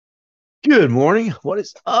Good morning. What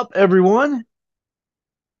is up, everyone?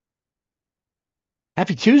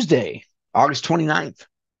 Happy Tuesday, August 29th,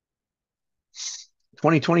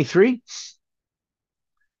 2023. It's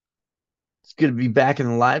good to be back in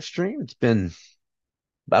the live stream. It's been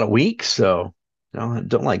about a week, so I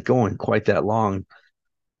don't like going quite that long.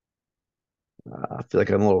 I feel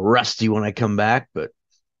like I'm a little rusty when I come back, but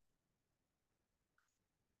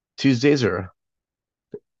Tuesdays are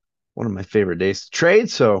one of my favorite days to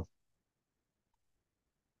trade. So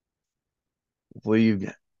hopefully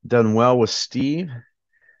you've done well with Steve.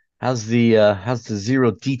 How's the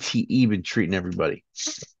zero DTE been treating everybody?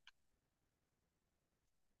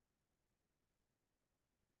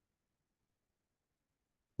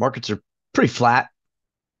 Markets are pretty flat.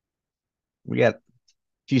 We got a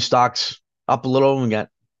few stocks up a little, and we got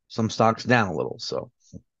some stocks down a little. So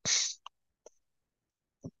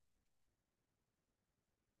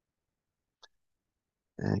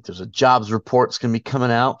I think there's a jobs report that's going to be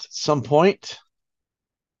coming out at some point.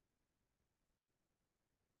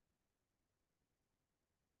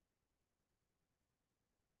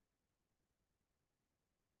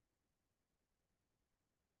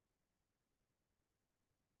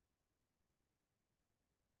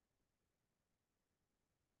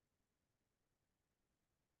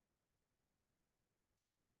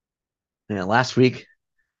 Yeah, last week,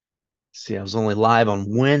 see, I was only live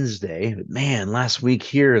on Wednesday, but man, last week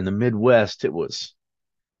here in the Midwest, it was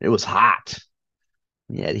hot.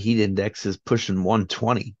 We had heat indexes pushing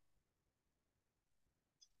 120.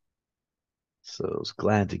 So I was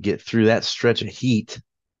glad to get through that stretch of heat.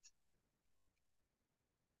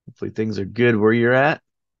 Hopefully things are good where you're at.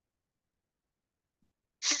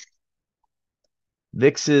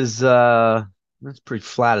 VIX is that's pretty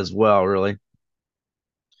flat as well, really.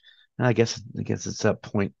 I guess it's up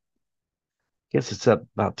point. I guess it's up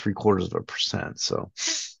about 0.75%. So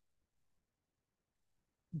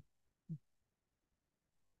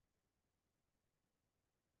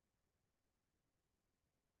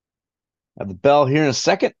have the bell here in a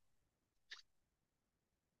second.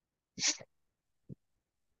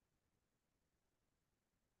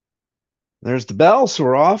 There's the bell, so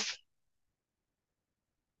we're off.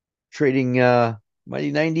 Trading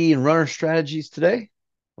Mighty 90 and runner strategies today,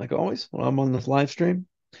 like always, when I'm on the live stream.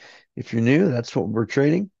 If you're new, that's what we're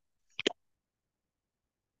trading.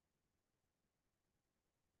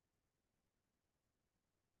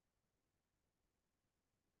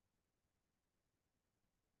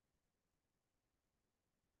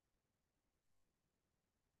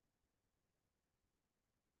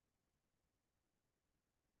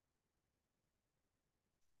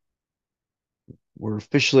 We're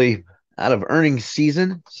officially out of earnings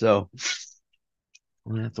season, so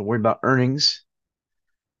we don't have to worry about earnings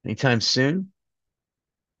anytime soon.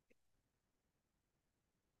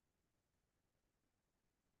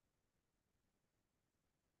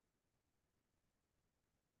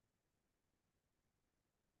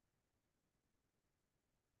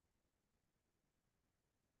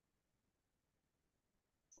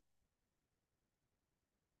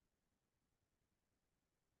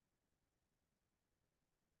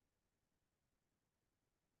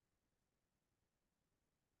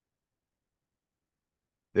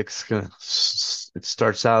 VIX it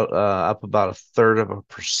starts out up about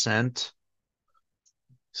 0.33%,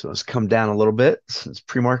 so it's come down a little bit since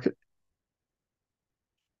pre-market.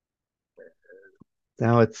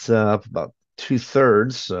 Now it's up about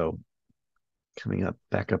 2/3, so coming up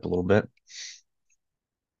back up a little bit.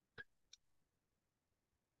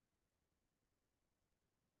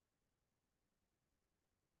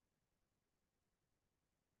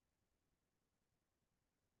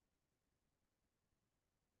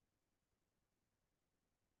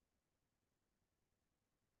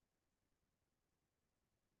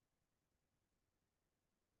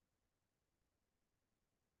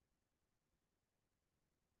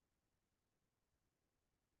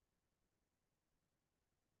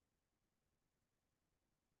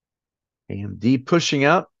 AMD pushing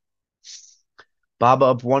up. Baba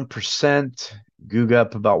up 1%. Guga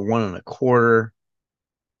up about 1.25%.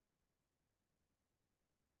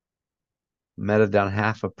 Meta down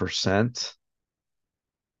 0.5%.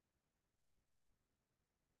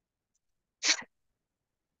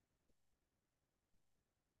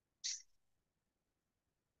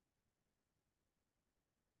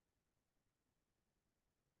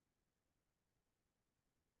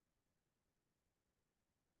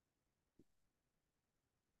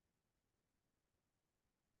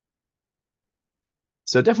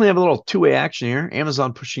 So definitely have a little two-way action here.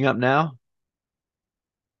 Amazon pushing up now.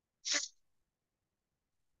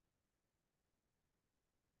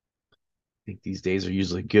 think these days are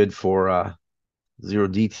usually good for zero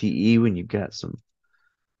DTE when you've got some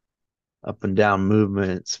up and down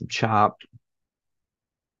movement, some chop.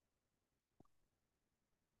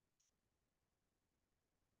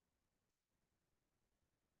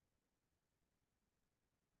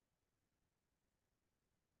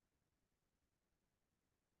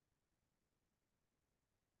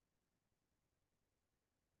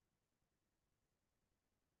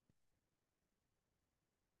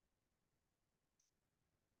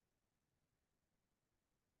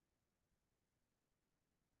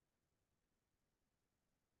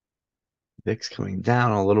 VIX coming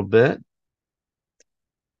down a little bit.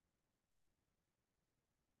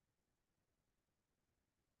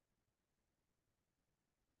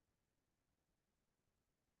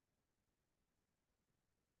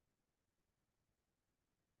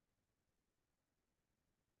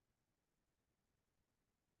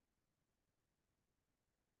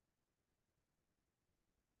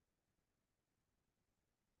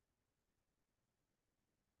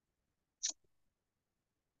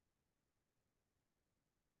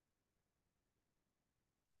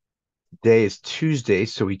 Today is Tuesday,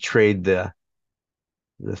 so we trade the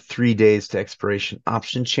 3 days to expiration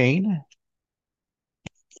option chain.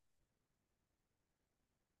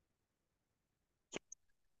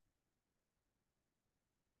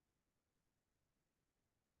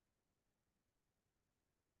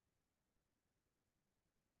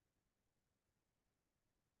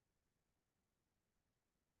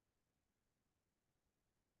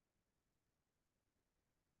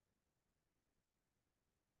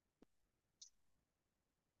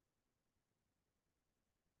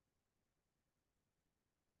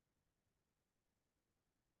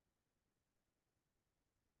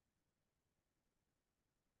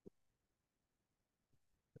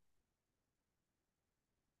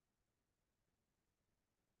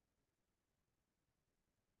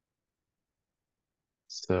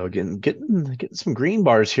 So getting some green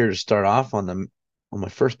bars here to start off on my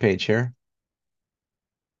first page here.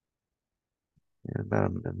 And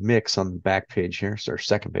about a mix on the back page here, so our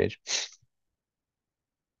second page.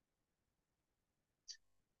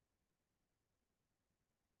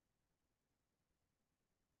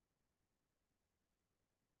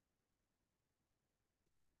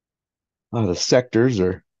 The sectors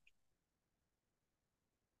are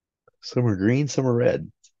some are green, some are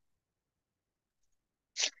red.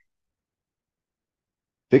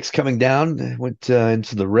 VIX coming down, went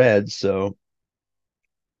into the red, so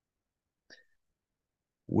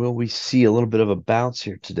will we see a little bit of a bounce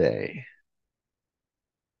here today?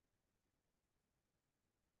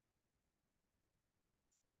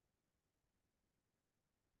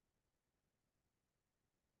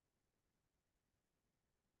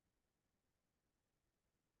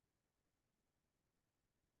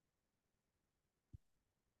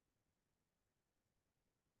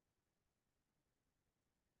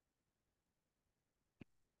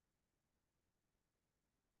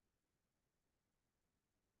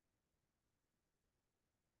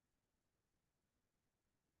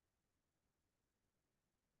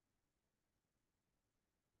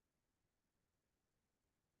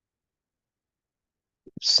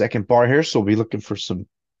 Second bar here, so we'll be looking for some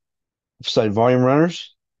upside volume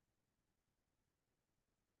runners.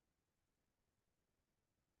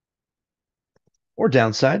 Or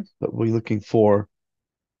downside, but we'll be looking for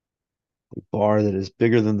a bar that is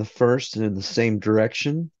bigger than the first and in the same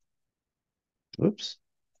direction. Oops.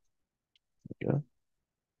 Yeah.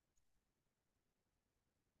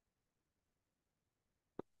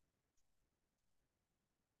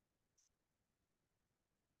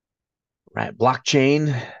 Right, blockchain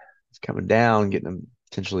is coming down, getting a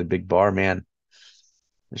potentially big bar, man.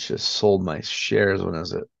 I just sold my shares when I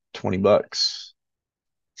was at 20 bucks.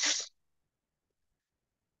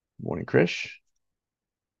 Morning, Krish.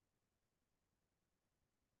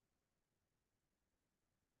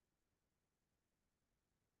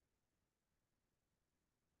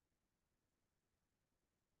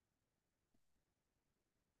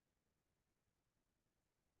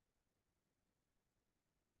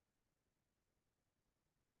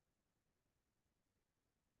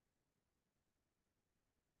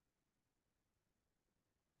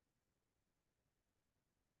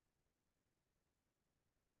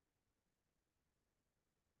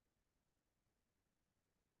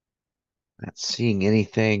 Not seeing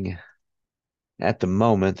anything at the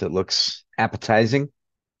moment that looks appetizing.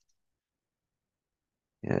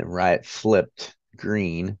 And right flipped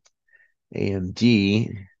green.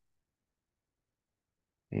 AMD.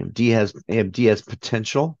 AMD has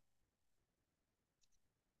potential.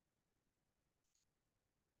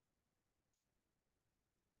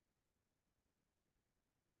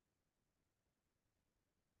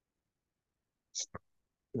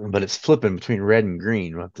 but it's flipping between red and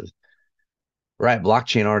green. We'll have to, right,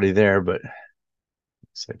 blockchain already there, but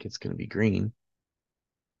looks like it's going to be green.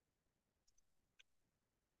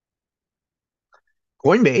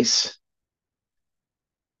 Coinbase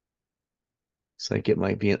looks like it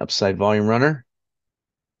might be an upside volume runner.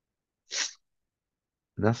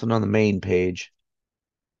 Nothing on the main page.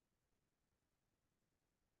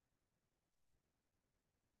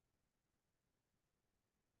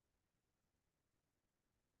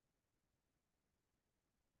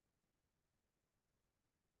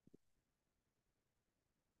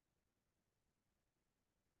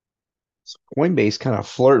 So Coinbase kind of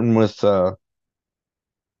flirting with a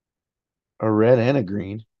red and a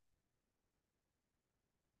green.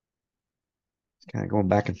 It's kind of going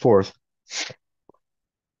back and forth.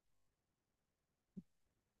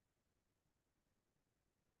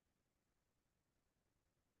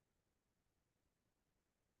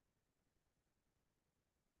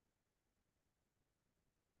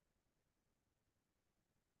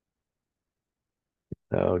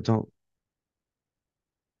 So don't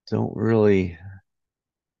really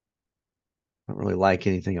don't really like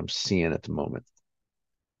anything I'm seeing at the moment.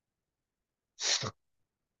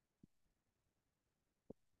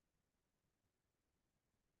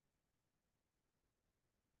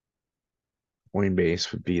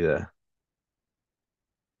 Coinbase would be the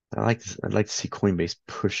I'd like to see Coinbase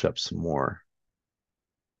push up some more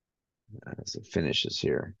as it finishes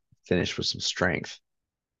here. Finish with some strength.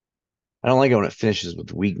 I don't like it when it finishes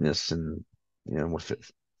with weakness and if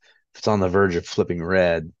it's on the verge of flipping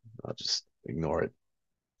red, I'll just ignore it.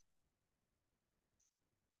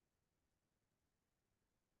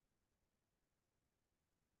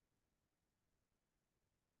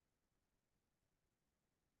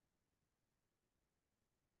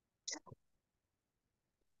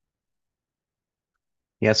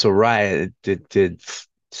 Yeah, so Riot it did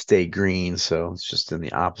stay green, so it's just in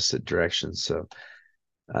the opposite direction. So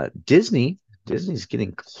Disney's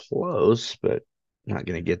getting close, but not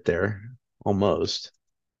going to get there. Almost.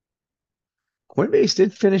 Coinbase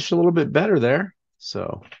did finish a little bit better there.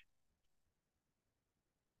 So let's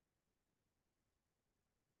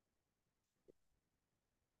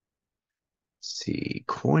see,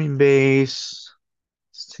 Coinbase.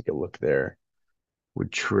 Let's take a look there.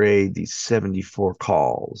 Would trade these 74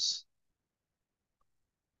 calls.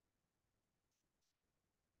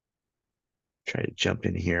 Try to jump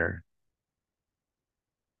in here.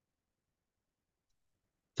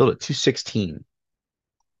 Filled at 216.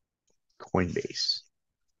 Coinbase.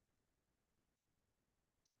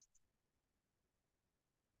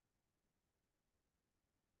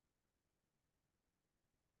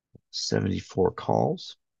 74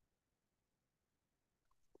 calls.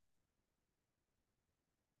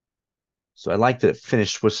 So I like that it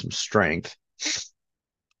finished with some strength.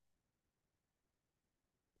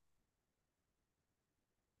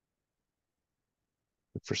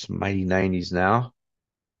 Look for some mighty 90s now.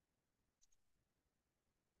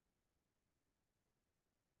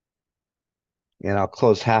 And I'll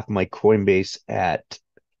close half my Coinbase at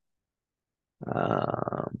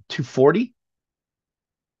 240.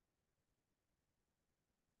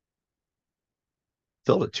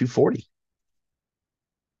 Filled at 240.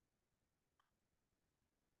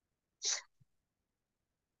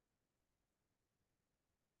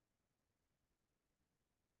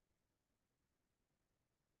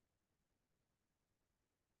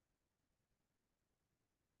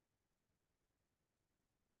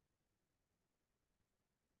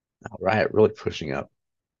 All right, really pushing up.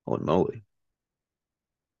 Holy moly.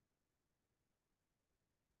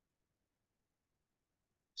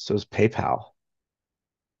 So is PayPal.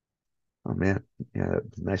 Oh man, yeah,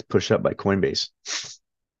 nice push up by Coinbase.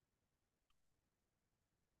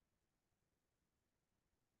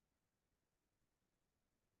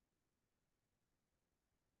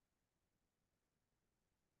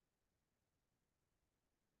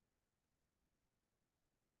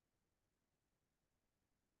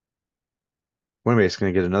 Coinbase is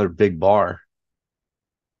going to get another big bar.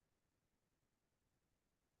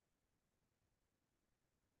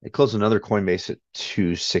 They closed another Coinbase at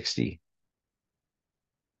 260.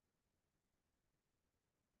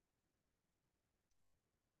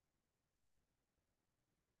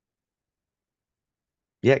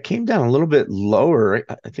 Yeah, it came down a little bit lower.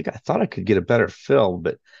 I think I thought I could get a better fill,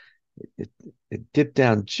 but it it dipped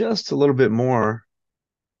down just a little bit more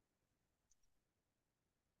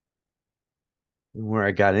than where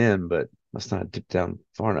I got in, but must not have dipped down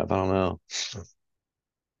far enough. I don't know.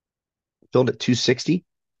 Filled at 260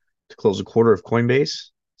 to close a quarter of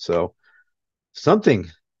Coinbase. So something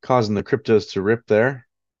causing the cryptos to rip there.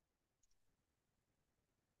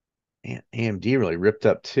 And AMD really ripped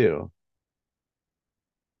up too.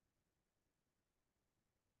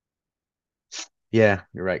 Yeah,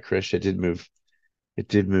 you're right, Chris. It did move. It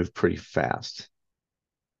did move pretty fast.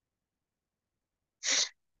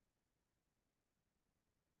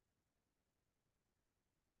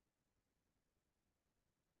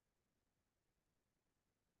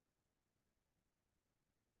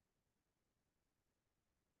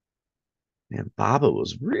 And Baba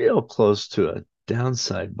was real close to a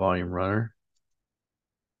downside volume runner.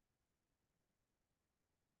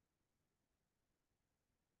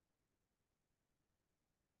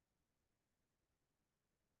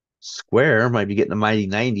 Square might be getting a mighty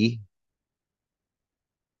 90.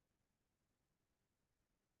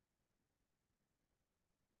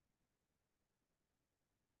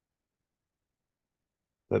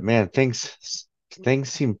 But man, things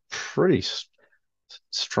seem pretty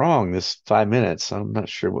strong this 5 minutes. I'm not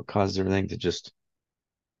sure what caused everything to just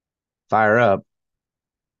fire up.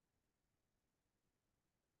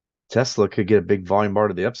 Tesla could get a big volume bar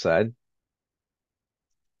to the upside.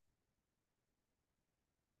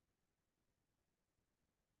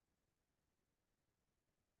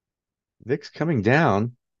 VIX coming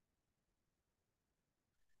down.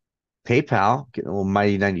 PayPal getting a little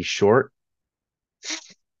mighty 90 short.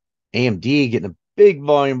 AMD getting a big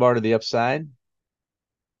volume bar to the upside.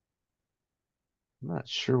 I'm not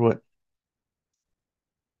sure what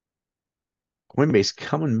Coinbase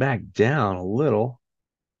coming back down a little.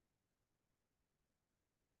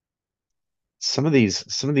 Some of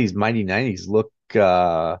these mighty 90s look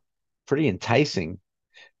pretty enticing.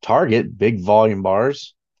 Target, big volume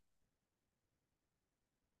bars.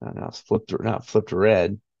 Now it's flipped, not flipped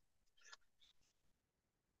red.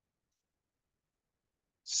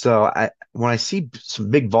 So when I see some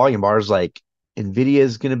big volume bars like Nvidia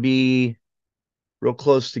is going to be real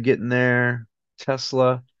close to getting there,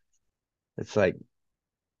 Tesla, it's like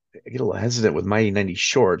I get a little hesitant with mighty 90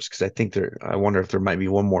 shorts because I wonder if there might be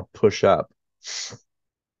one more push up.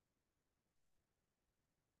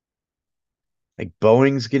 Like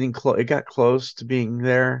Boeing's getting close, it got close to being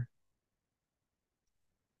there.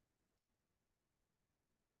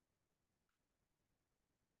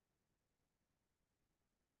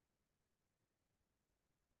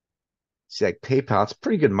 See, like PayPal, it's a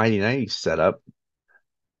pretty good mighty 90 setup.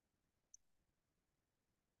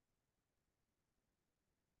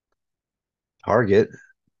 Target,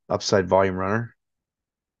 upside volume runner.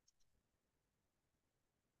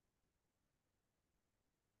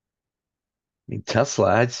 I mean,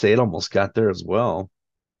 Tesla, I'd say it almost got there as well.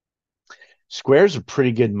 Square's a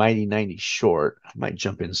pretty good mighty 90 short. I might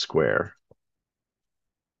jump in Square.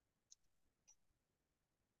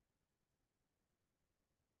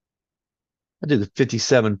 I do the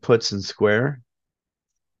 57 puts in Square.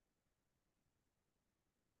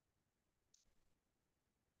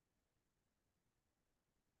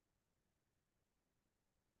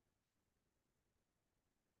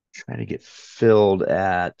 Try to get filled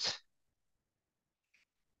at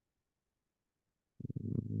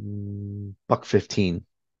buck 15.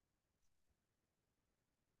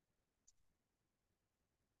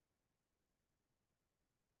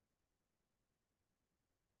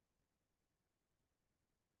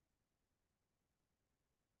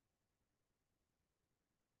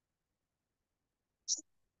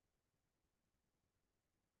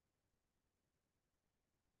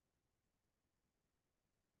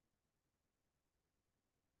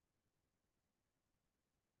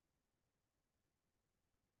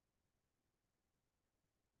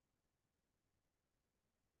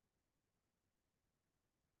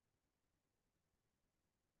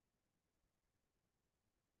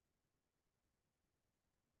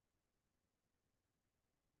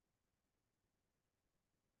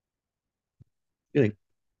 I'm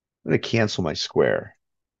gonna cancel my Square.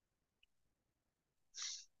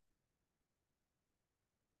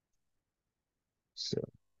 So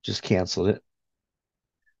just canceled it. It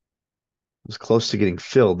was close to getting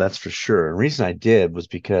filled, that's for sure. And the reason I did was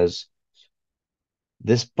because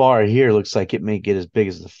this bar here looks like it may get as big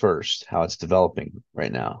as the first, how it's developing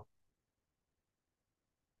right now.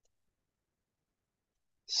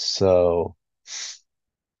 So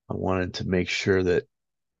I wanted to make sure that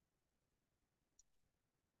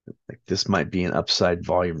like this might be an upside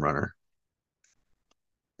volume runner.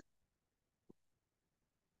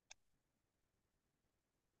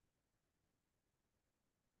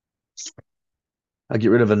 I'll get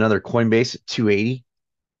rid of another Coinbase at 280.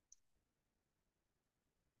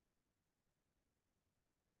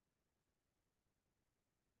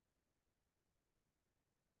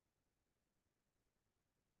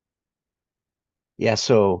 Yeah,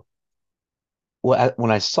 so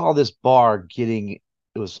when I saw this bar getting,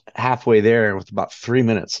 it was halfway there and with about 3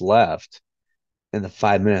 minutes left in the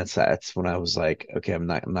 5 minutes, that's when I was like, okay, I'm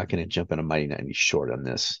not going to jump in a mighty 90 short on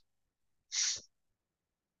this.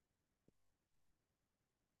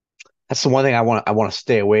 That's the one thing I want to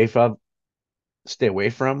stay away from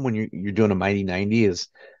when you're doing a mighty 90 is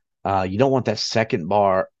you don't want that second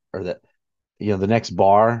bar or that the next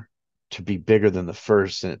bar to be bigger than the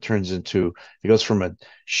first, and it goes from a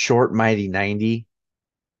short mighty 90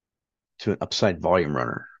 to an upside volume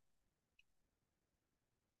runner.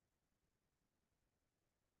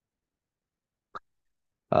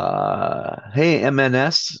 Hey,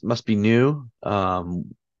 MNS must be new. Uh,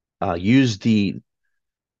 use the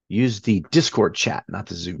use the Discord chat, not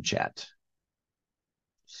the Zoom chat.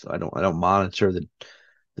 So I don't monitor the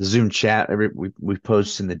Zoom chat. We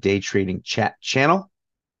post in the day trading chat channel.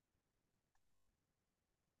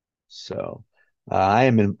 So I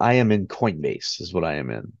am in Coinbase is what I am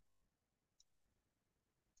in.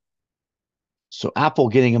 So Apple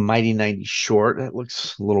getting a mighty 90 short. That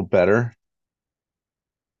looks a little better.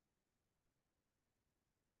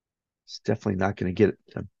 It's definitely not going to get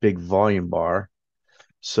a big volume bar.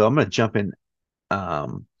 So I'm going to jump in.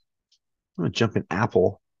 I'm going to jump in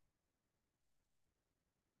Apple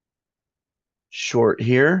short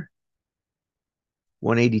here.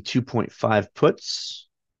 182.5 puts.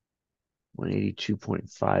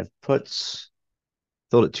 182.5 puts.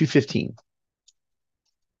 Filled at 215.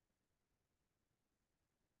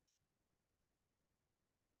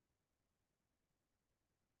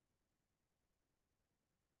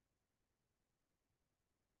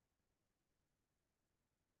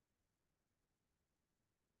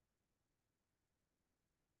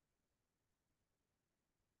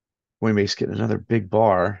 Coinbase getting another big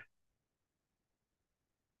bar.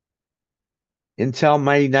 Intel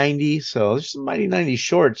Mighty 90. So there's some Mighty 90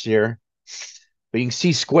 shorts here. But you can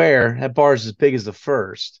see square. That bar is as big as the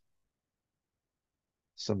first.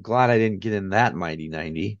 So I'm glad I didn't get in that Mighty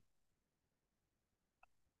 90.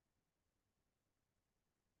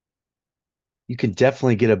 You can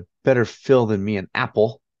definitely get a better fill than me in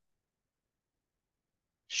Apple.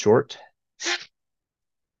 Short.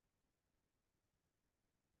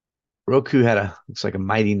 Roku looks like a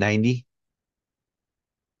Mighty 90.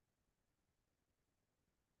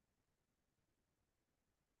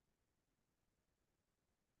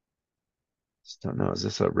 Just don't know. Is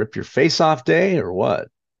this a rip your face off day or what?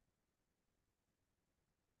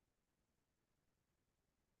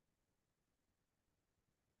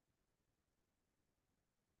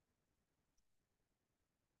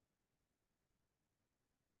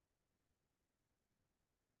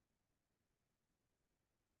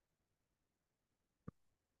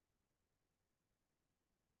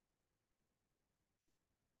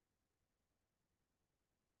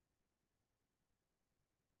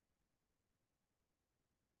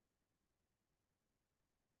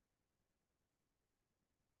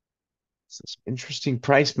 Some interesting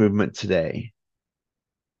price movement today.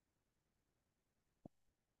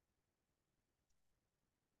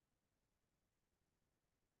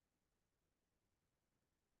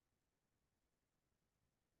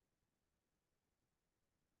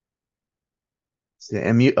 The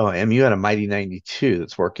MU, oh, MU had a mighty 92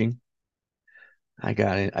 that's working. I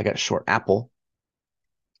got it. I got short Apple.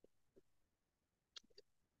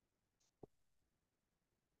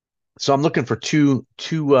 So I'm looking for two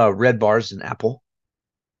red bars in Apple.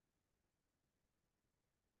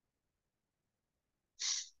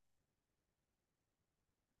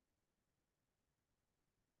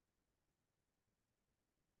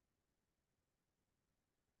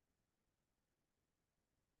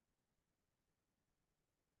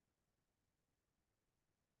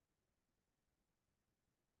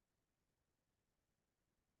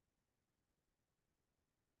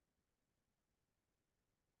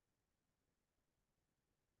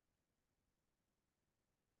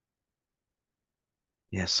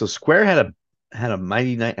 Yeah, so Square had a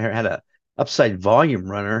mighty night had a upside volume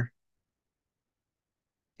runner,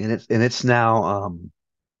 and it's now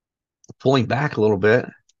pulling back a little bit.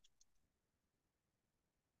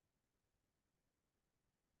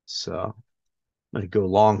 So I'm gonna go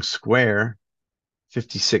long Square,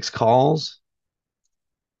 56 calls,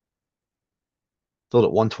 filled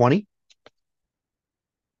at 120.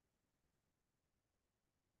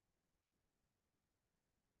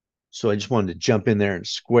 So I just wanted to jump in there and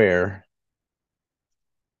Square.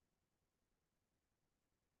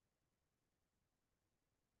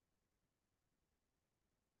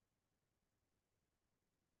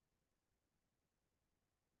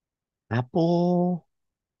 Apple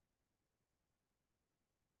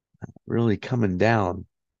really coming down.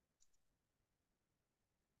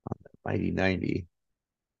 90.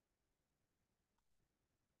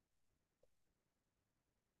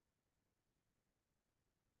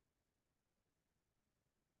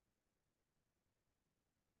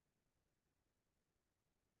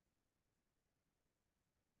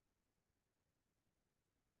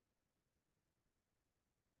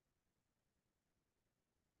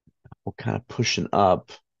 We're kind of pushing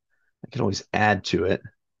up. I can always add to it.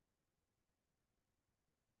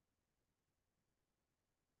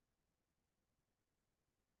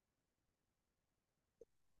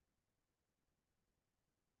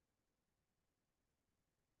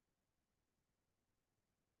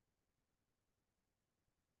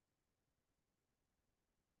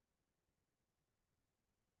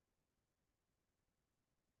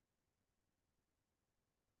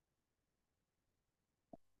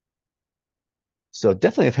 So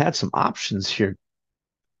definitely I've had some options here.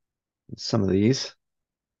 Some of these.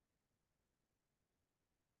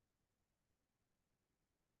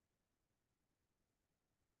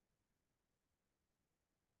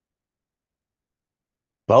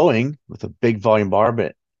 Boeing with a big volume bar,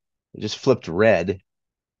 but it just flipped red.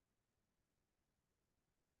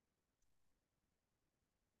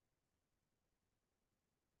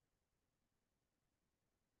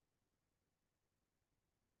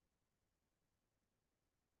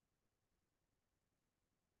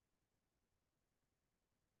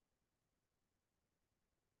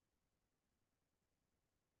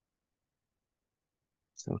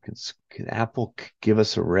 So can Apple give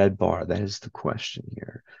us a red bar? That is the question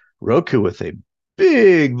here. Roku with a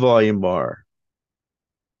big volume bar.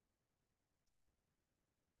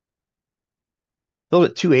 Filled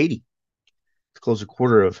at 280. It's close a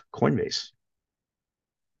quarter of Coinbase.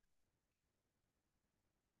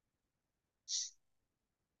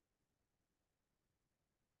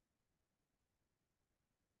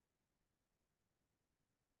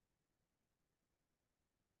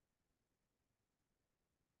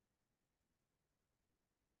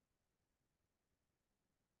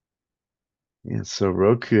 Yeah, so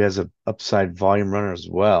Roku has a upside volume runner as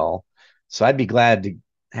well. So I'd be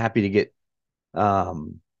happy to get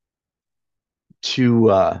um, two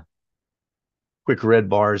quick red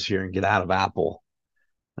bars here and get out of Apple.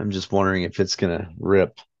 I'm just wondering if it's gonna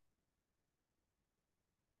rip.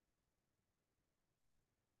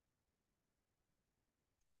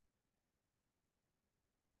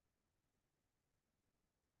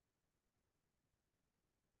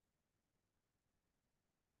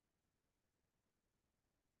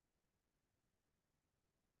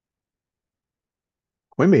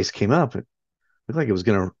 Coinbase came up. It looked like it was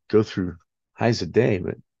gonna go through highs a day,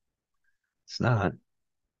 but it's not.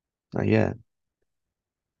 Not yet.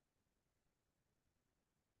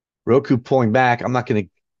 Roku pulling back. I'm not gonna.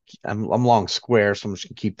 I'm long square, so I'm just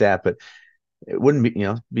gonna keep that. But it wouldn't be,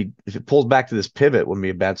 be if it pulls back to this pivot, wouldn't be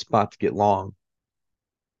a bad spot to get long.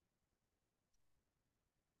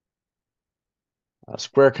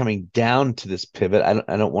 Square coming down to this pivot.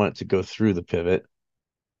 I don't want it to go through the pivot.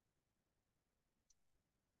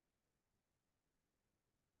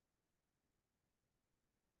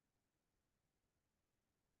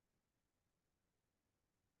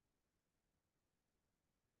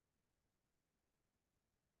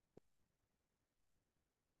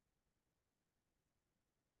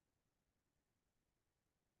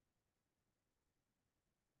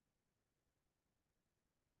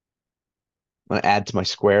 I'm gonna add to my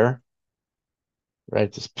square right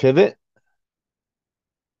at this pivot.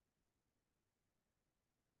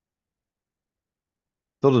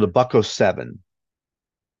 Build it a buck 07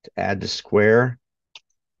 to add to square.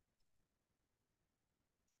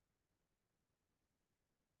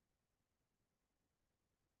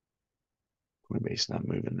 Coinbase not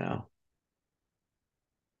moving now.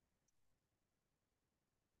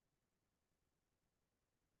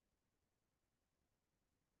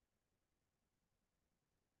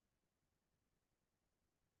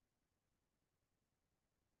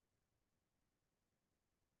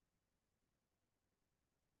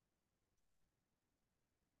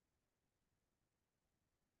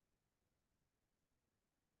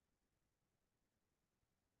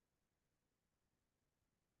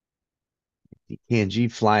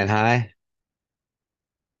 DKNG flying high.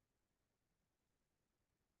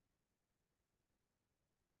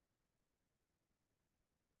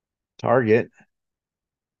 Target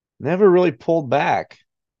never really pulled back.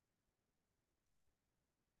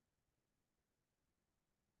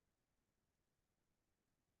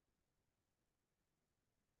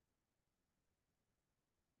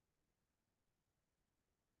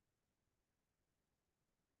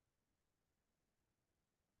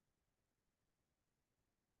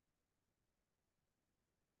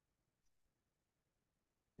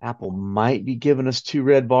 Apple might be giving us two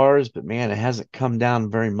red bars, but man, it hasn't come down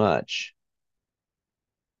very much.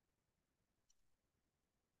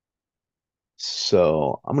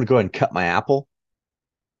 So I'm going to go ahead and cut my Apple.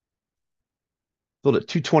 Build at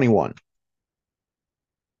 221.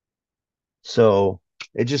 So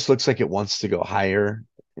it just looks like it wants to go higher.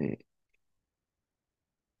 The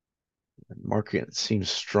market seems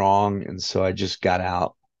strong, and so I just got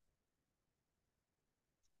out.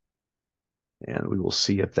 And we will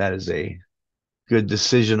see if that is a good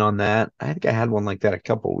decision on that. I think I had one like that a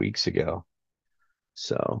couple weeks ago.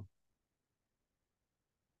 So,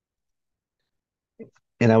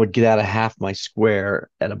 and I would get out of half my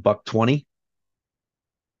square at a buck 20.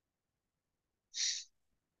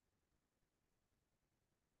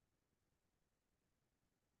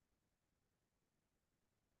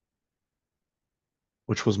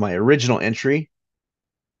 Which was my original entry.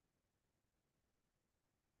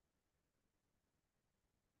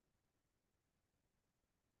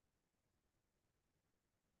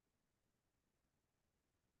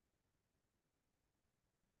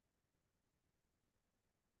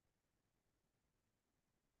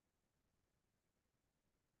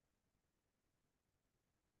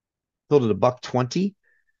 Filled at a buck 20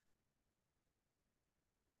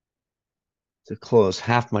 to close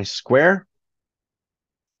half my square.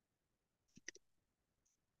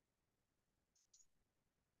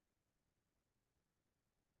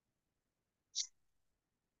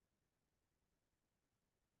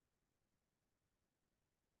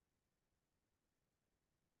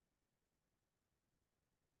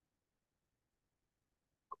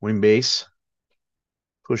 Coinbase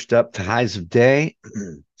pushed up to highs of day.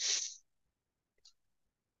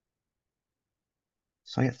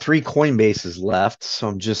 So I got three Coinbases left. So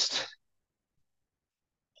I'm just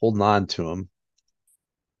holding on to them.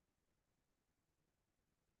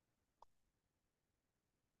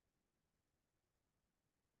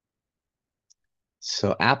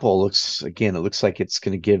 So Apple looks, again, it looks like it's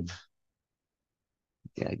going to give,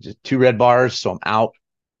 yeah, just two red bars. So I'm out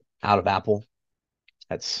of Apple.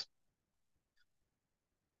 That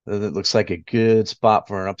looks like a good spot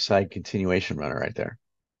for an upside continuation runner right there.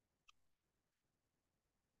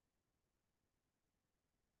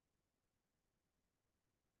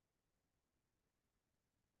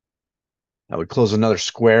 I would close another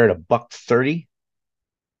square at a buck 30.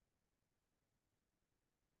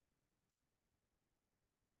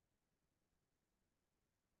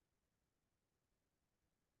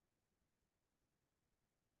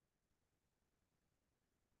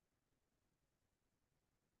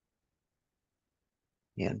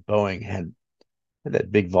 And Boeing had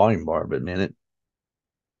that big volume bar, but man, it's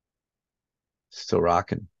still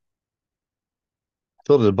rocking.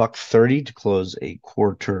 Filled at a buck 30 to close a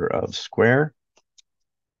quarter of square.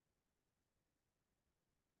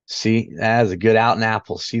 See, that is a good out in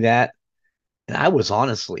Apple. See that? And I was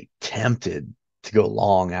honestly tempted to go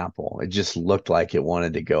long Apple. It just looked like it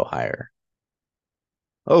wanted to go higher.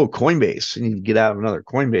 Oh, Coinbase. I need to get out of another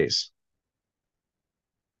Coinbase.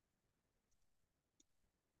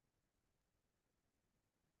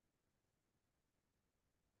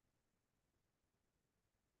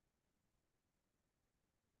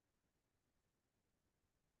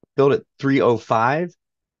 Filled at 305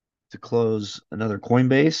 to close another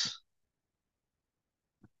Coinbase.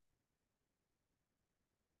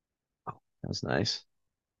 Oh, that was nice.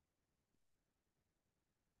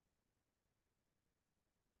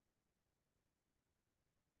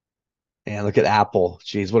 And look at Apple.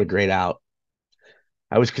 Jeez, what a great out.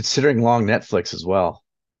 I was considering long Netflix as well.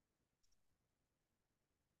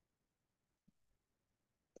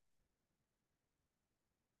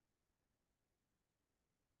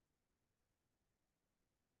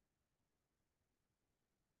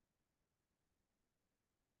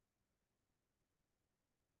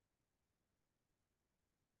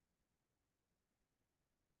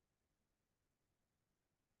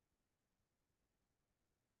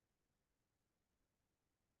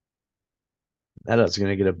 Meta's going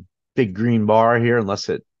to get a big green bar here unless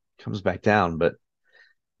it comes back down. But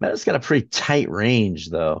Meta's got a pretty tight range,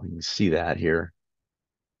 though. You can see that here.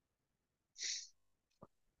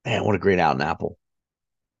 Man, what a great out in Apple.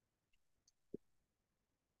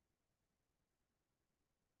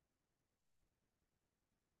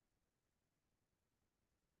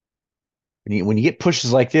 When you get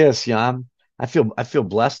pushes like this, I feel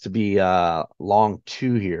blessed to be long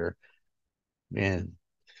two here. Man,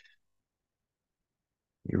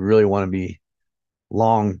 you really want to be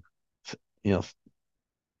long, you know, it'd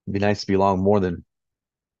be nice to be long more than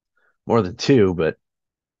two, but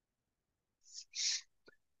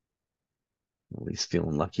at least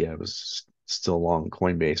feeling lucky I was still long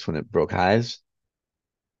Coinbase when it broke highs.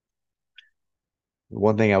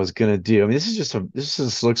 One thing I was gonna do, I mean, this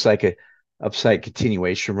just looks like a upside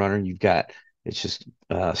continuation runner. You've got it's just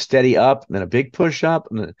steady up, and then a big push up,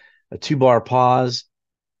 and then a 2 bar pause.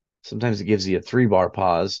 Sometimes it gives you a 3 bar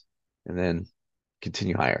pause, and then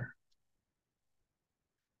continue higher.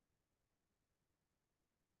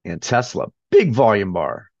 And Tesla, big volume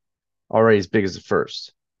bar, already as big as the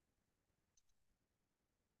first.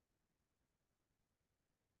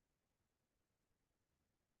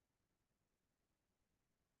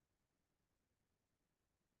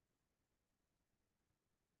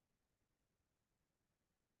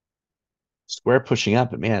 Square pushing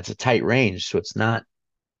up, but man, it's a tight range, so it's not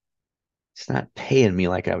paying me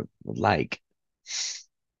like I would like.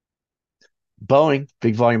 Boeing,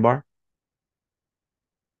 big volume bar.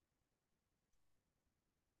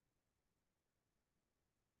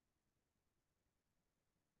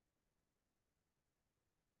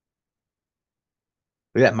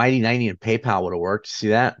 Look at that mighty 90 and PayPal would have worked. See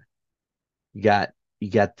that? You got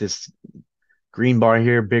you got this green bar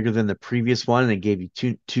here bigger than the previous one, and it gave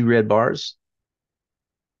you two red bars.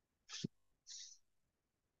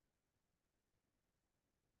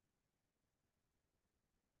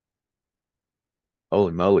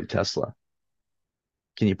 Holy moly, Tesla.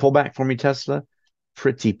 Can you pull back for me, Tesla?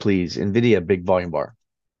 Pretty please. Nvidia, big volume bar.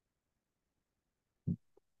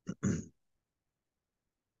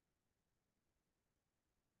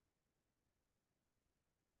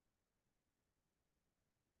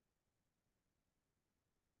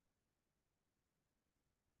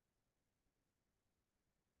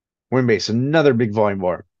 Coinbase, another big volume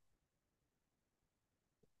bar.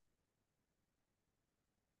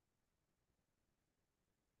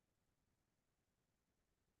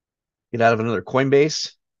 Get out of another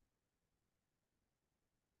Coinbase.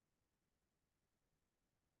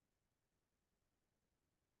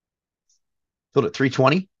 Filled at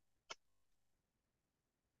 320.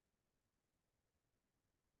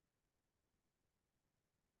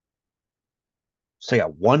 So I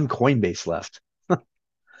got one Coinbase left.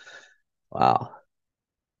 Wow.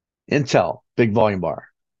 Intel, big volume bar.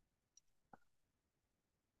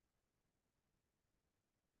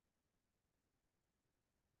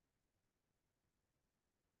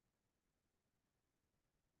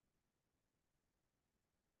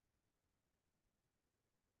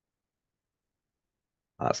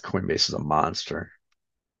 This Coinbase is a monster.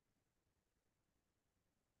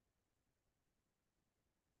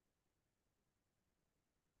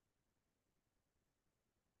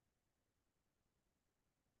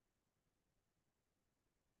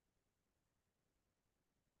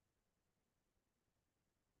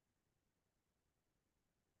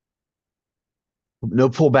 No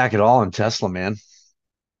pullback at all in Tesla, man.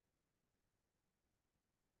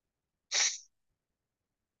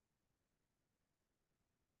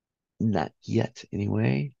 Not yet,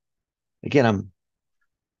 anyway. Again, I'm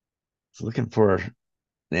looking for an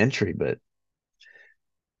entry, but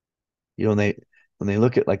when they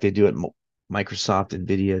look at like they do at Microsoft,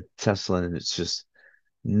 Nvidia, Tesla, and it's just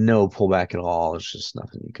no pullback at all. It's just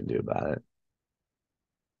nothing you can do about it.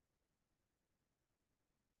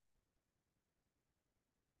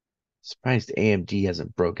 Surprised AMD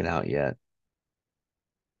hasn't broken out yet.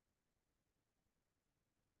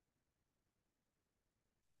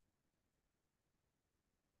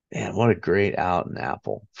 Man, what a great out in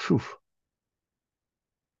Apple. Phew.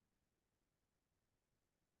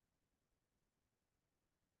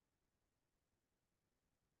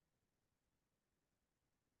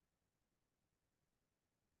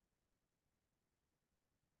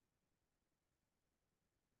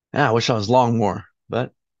 Yeah, I wish I was long more,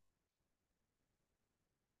 but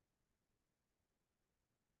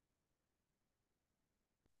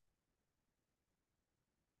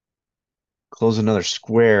close another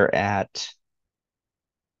square at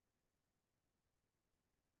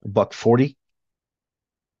 $1.40.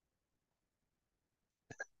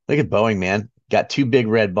 Look at Boeing, man. Got two big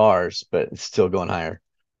red bars, but it's still going higher.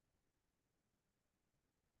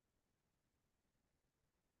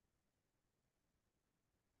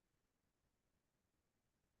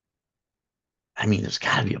 I mean, there's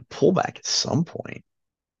got to be a pullback at some point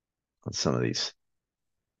on some of these.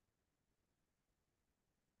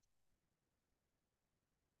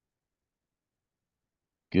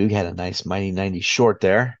 Goog had a nice mighty 90 short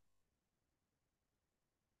there.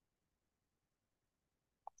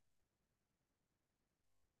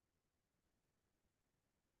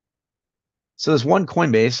 So there's one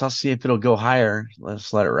Coinbase. I'll see if it'll go higher.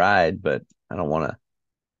 Let's let it ride, but I don't want to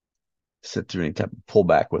sit through any type of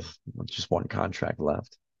pullback with just one contract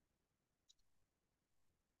left.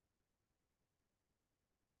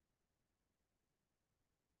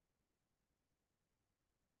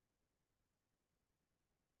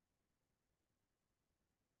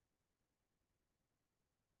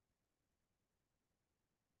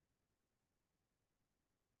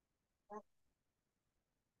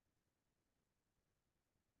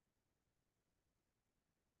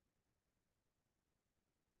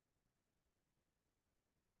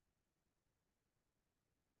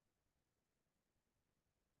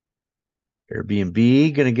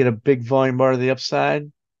 Airbnb going to get a big volume bar to the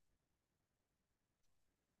upside.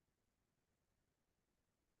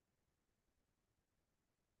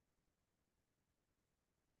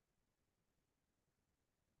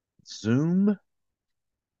 Zoom,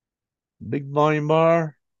 big volume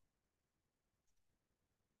bar.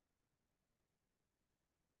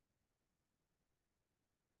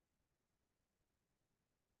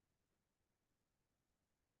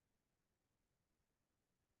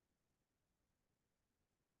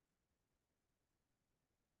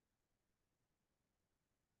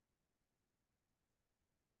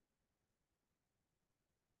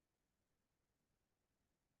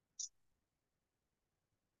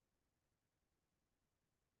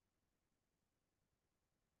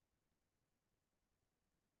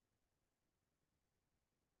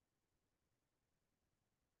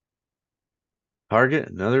 Target,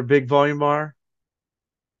 another big volume bar.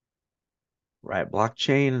 Right,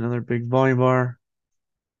 blockchain, another big volume bar.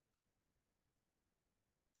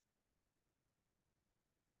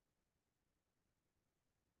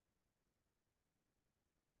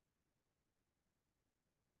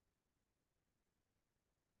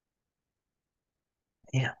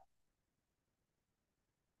 Yeah,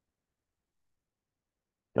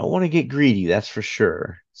 don't want to get greedy, that's for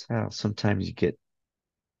sure. It's how sometimes you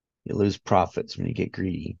lose profits when you get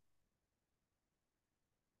greedy.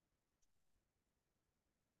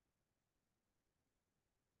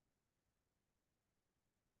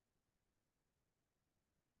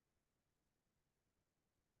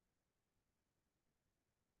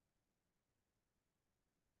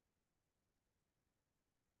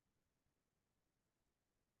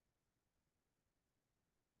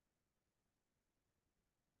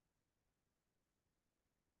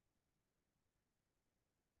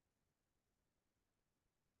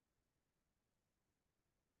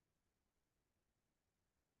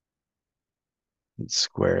 It's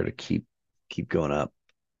square to keep going up.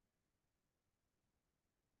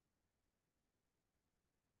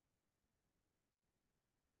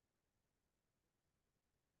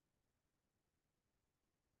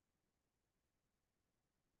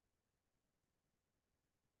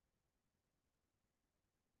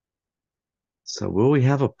 So will we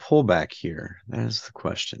have a pullback here? That is the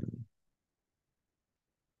question.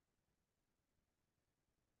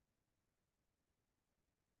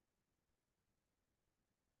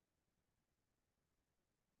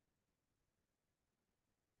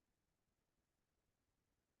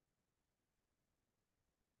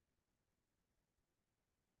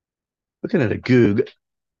 Looking at a Goog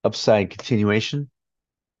upside continuation.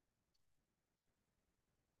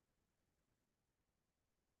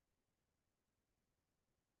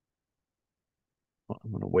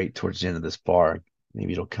 I'm going to wait towards the end of this bar.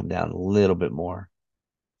 Maybe it'll come down a little bit more.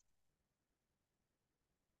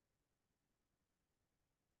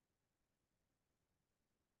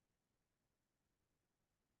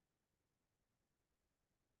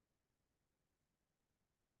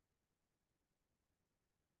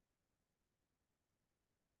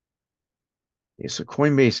 Okay, so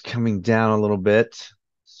Coinbase coming down a little bit.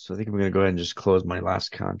 So I think I'm going to go ahead and just close my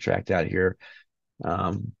last contract out here.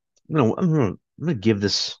 I'm gonna give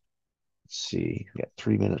this. Let's see, we got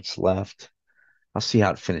 3 minutes left. I'll see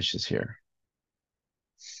how it finishes here.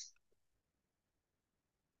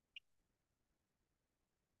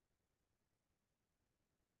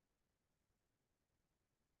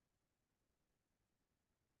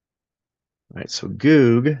 All right, so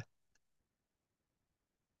Goog, I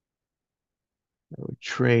would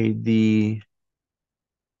trade the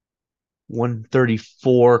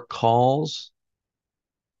 134 calls.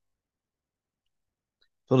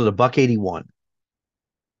 Sold at a buck 81.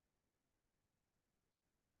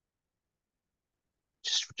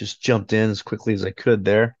 Just jumped in as quickly as I could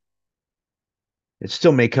there. It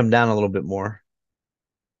still may come down a little bit more,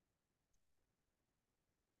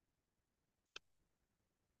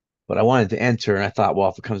 but I wanted to enter, and I thought, well,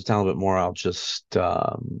 if it comes down a little bit more, I'll just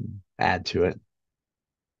add to it.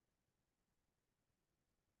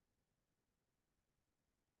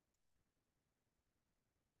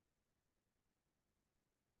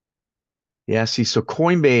 Yeah, see, so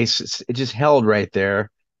Coinbase, it just held right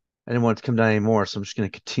there. I didn't want it to come down anymore, so I'm just going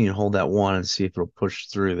to continue to hold that one and see if it'll push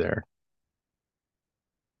through there.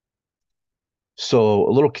 So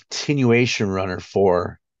a little continuation runner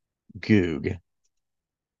for Goog.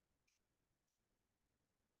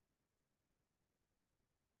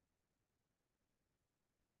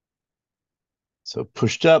 So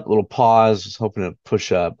pushed up, little pause, was hoping to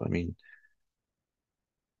push up. I mean,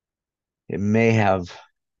 it may have,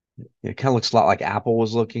 it kind of looks a lot like Apple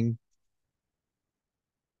was looking.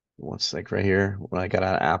 Once like right here when I got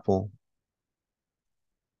out of Apple.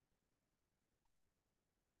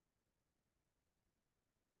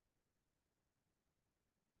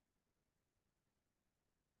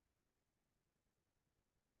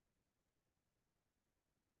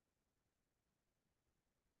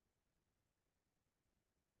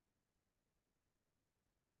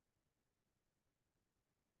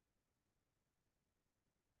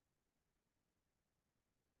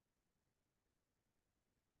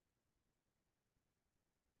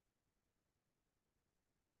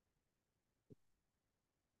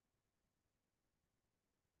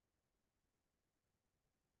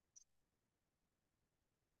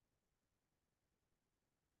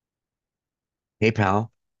 PayPal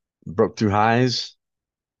broke through highs.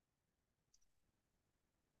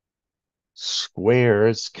 Square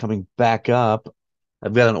is coming back up.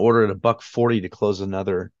 I've got an order at a buck 40 to close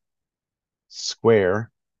another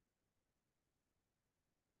Square.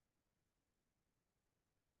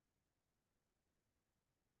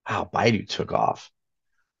 Wow, Baidu took off.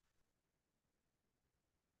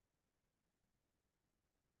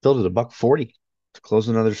 Filled at a buck 40 to close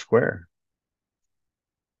another Square.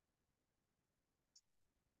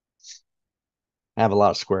 I have a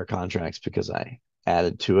lot of Square contracts because I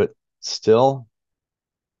added to it still.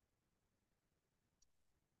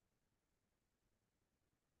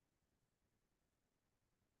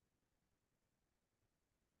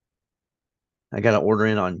 I got an order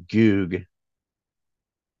in on Goog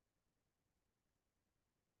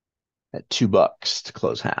at $2 to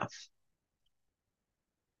close half.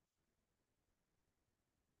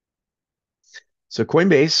 So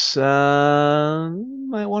Coinbase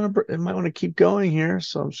might want to keep going here.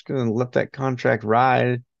 So I'm just going to let that contract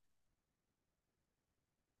ride.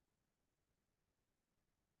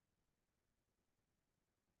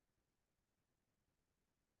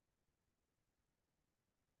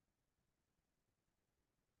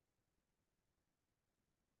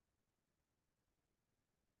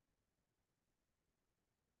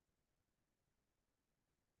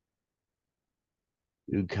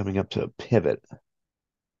 Ooh, coming up to a pivot.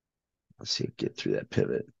 Let's see it get through that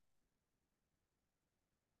pivot.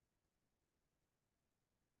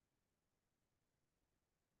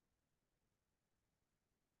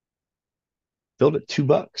 Filled at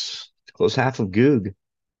 $2 to close half of Goog.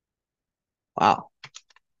 Wow.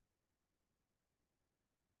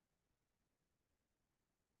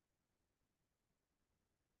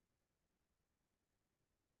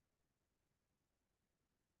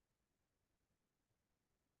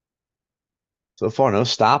 So far, no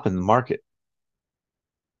stop in the market.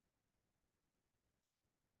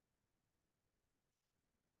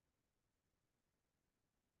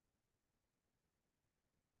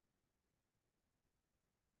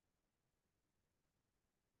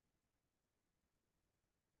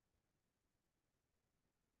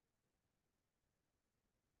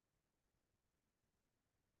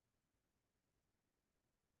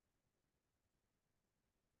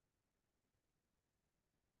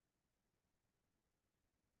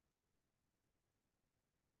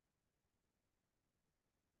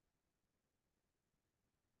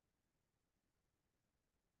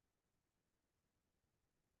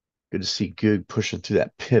 Good to see Goog pushing through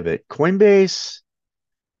that pivot. Coinbase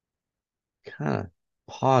kind of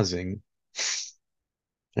pausing.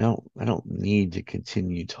 I don't need to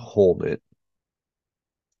continue to hold it.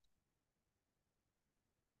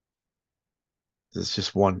 It's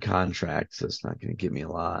just one contract, so it's not going to give me a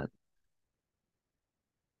lot.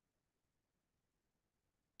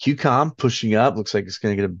 QCOM pushing up. Looks like it's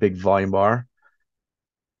going to get a big volume bar.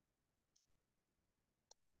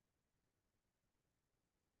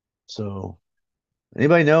 So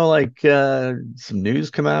anybody know like some news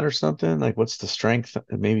come out or something? Like what's the strength?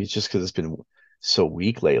 Maybe it's just because it's been so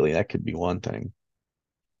weak lately. That could be one thing.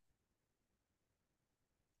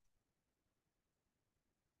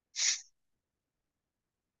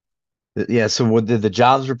 Yeah, so what did the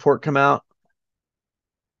jobs report come out?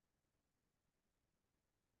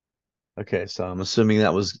 Okay, so I'm assuming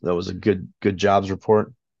that was a good jobs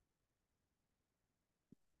report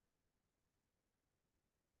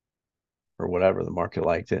or whatever. The market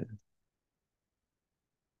liked it.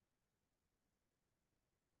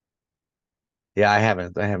 Yeah, I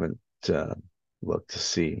haven't uh, looked to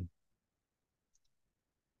see.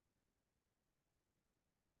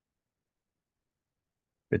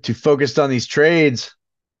 Been too focused on these trades.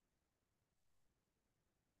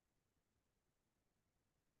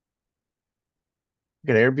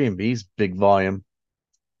 Look at Airbnb's big volume.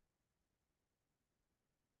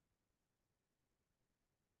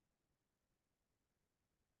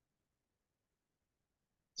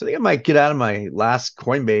 So I think I might get out of my last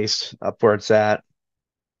Coinbase up where it's at.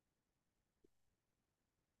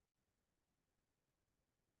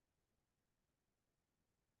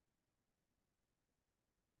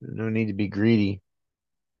 No need to be greedy.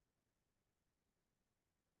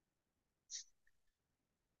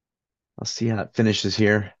 I'll see how it finishes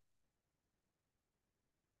here.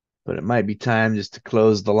 But it might be time just to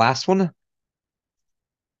close the last one.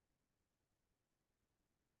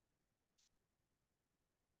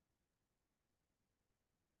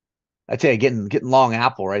 I tell you, getting long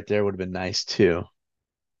Apple right there would have been nice too.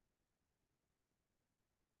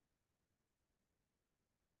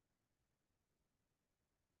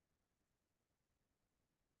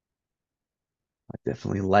 I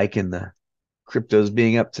definitely liking the cryptos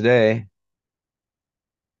being up today.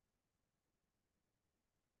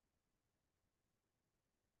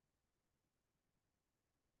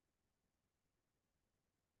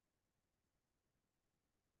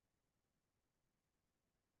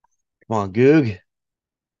 Come on, Goog.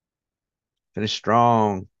 Finish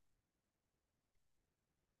strong.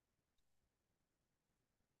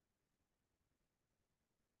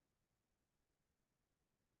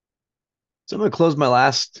 So I'm going to close my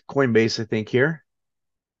last Coinbase, I think, here.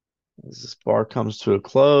 As this bar comes to a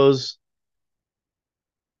close.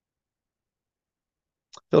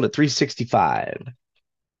 Filled at 365.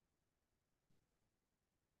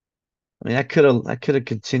 I mean, I could have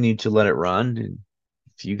continued to let it run. And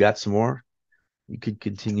if you got some more, you could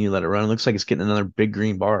continue to let it run. It looks like it's getting another big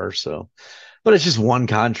green bar. So, but it's just one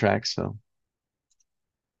contract. So,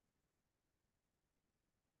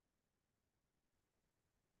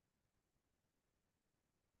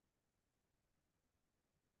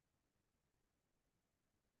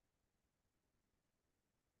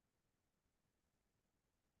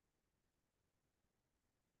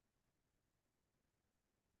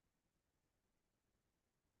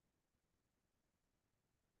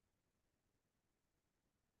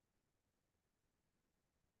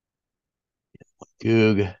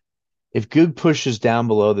 Goog. If Goog pushes down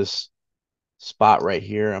below this spot right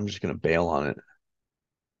here, I'm just going to bail on it.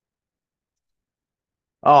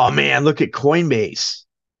 Oh man, look at Coinbase.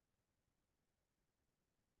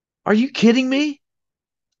 Are you kidding me?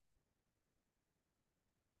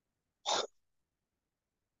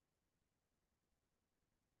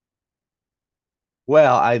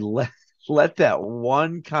 Well, I let that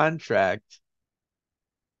one contract,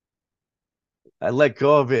 I let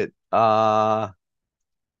go of it.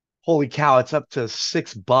 Holy cow, it's up to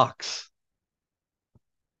 $6.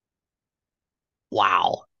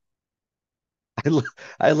 Wow. I, l-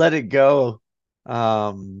 I let it go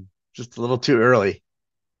just a little too early,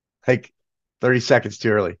 like 30 seconds too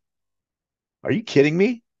early. Are you kidding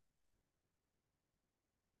me?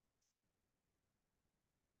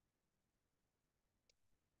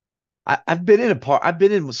 I've been in a part, I've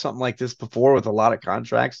been in with something like this before with a lot of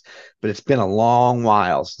contracts, but it's been a long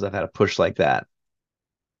while since I've had a push like that.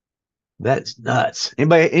 That's nuts.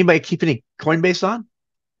 Anybody keep any Coinbase on?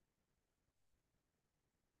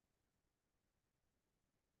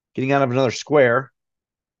 Getting out of another square,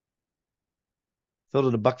 filled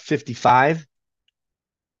at a buck 55.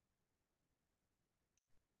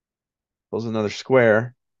 Close another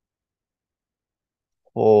square.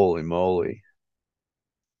 Holy moly.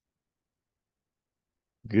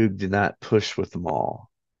 Goog did not push with them all.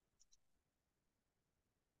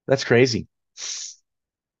 That's crazy.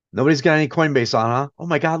 Nobody's got any Coinbase on, huh? Oh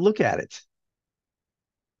my God, look at it.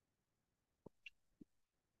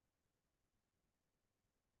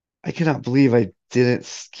 I cannot believe I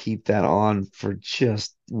didn't keep that on for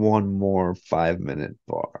just one more 5 minute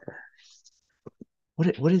bar.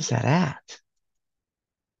 What is that at?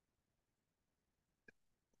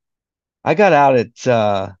 I got out at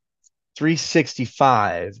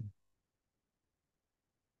 365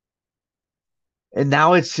 and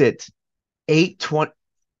now it's at 820.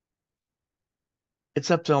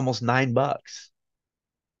 It's up to almost $9.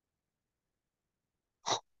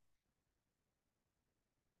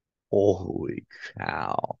 Holy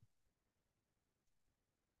cow.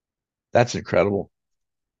 That's incredible.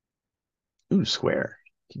 Ooh, square.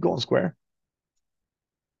 Keep going, square.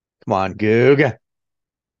 Come on, Goog.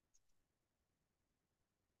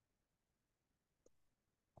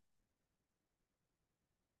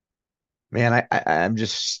 Man, I'm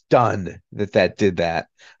just stunned that that did that.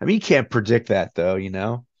 I mean, you can't predict that though, you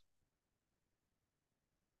know.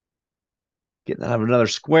 Getting out of another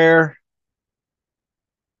square,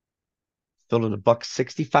 filled at a buck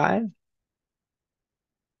 65.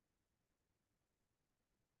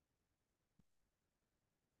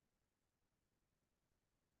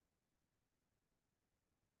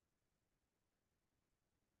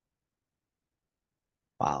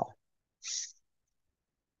 Wow.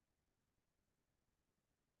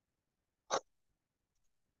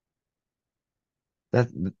 That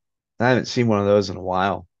I haven't seen one of those in a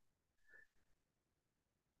while.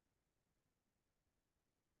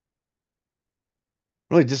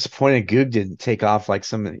 Really disappointed Goog didn't take off like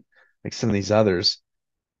some of these others,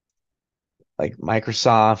 like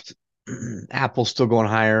Microsoft, Apple's still going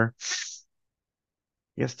higher.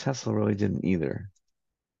 I guess Tesla really didn't either.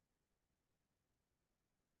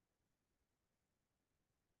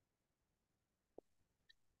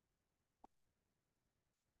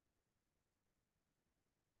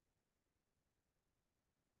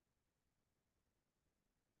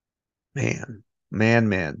 Man,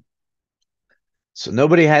 man. So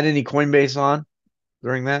nobody had any Coinbase on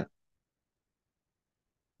during that?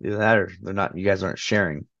 Either that or they're not, you guys aren't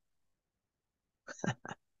sharing.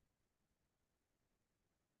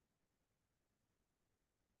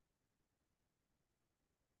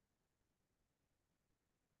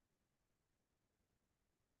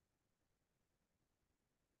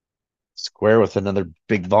 Square with another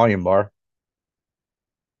big volume bar.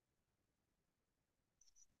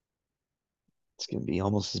 It's going to be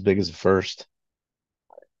almost as big as the first.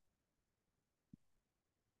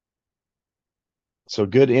 So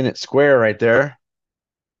good in at Square right there.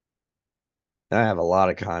 I have a lot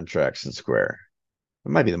of contracts in Square. It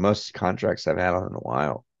might be the most contracts I've had on in a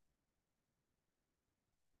while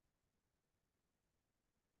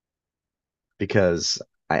because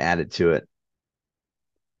I added to it.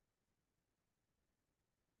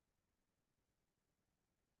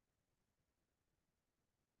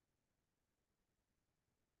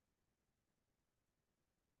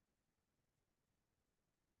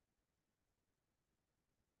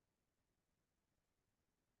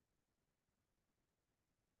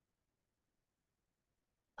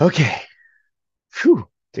 Okay. Phew.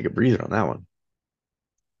 Take a breather on that one.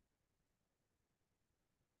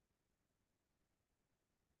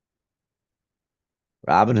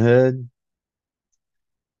 Robinhood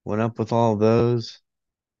went up with all of those.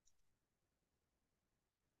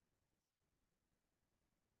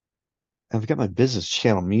 I've got my business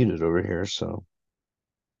channel muted over here, so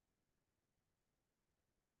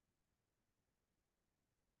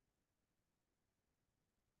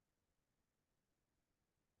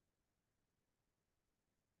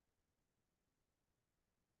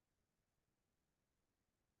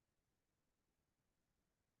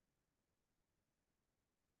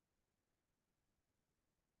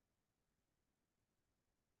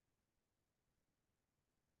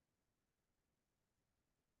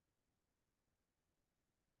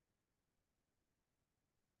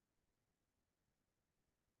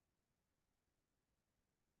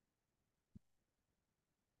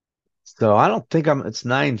I don't think it's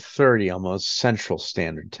 9:30 almost Central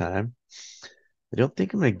Standard Time. I don't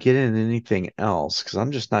think I'm gonna get in anything else because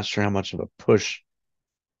I'm just not sure how much of a push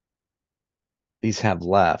these have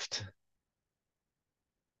left.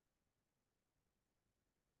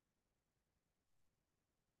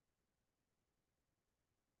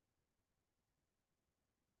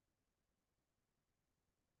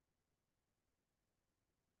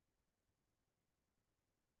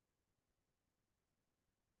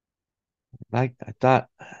 I thought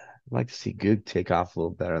I'd like to see Goog take off a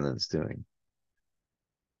little better than it's doing.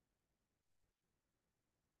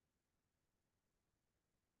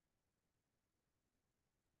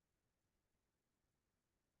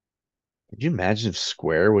 Could you imagine if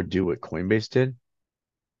Square would do what Coinbase did?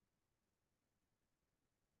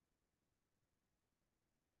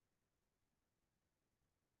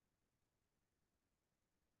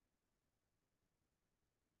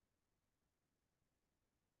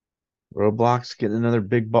 Roblox getting another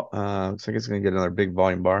looks like it's gonna get another big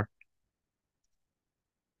volume bar.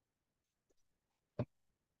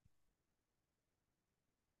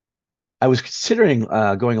 I was considering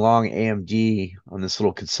going along AMD on this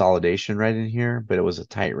little consolidation right in here, but it was a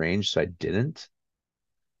tight range, so I didn't.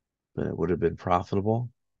 But it would have been profitable.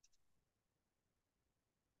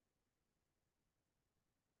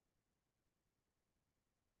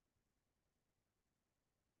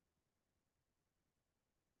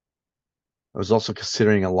 I was also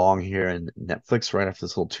considering along here in Netflix right after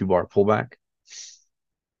this little two-bar pullback.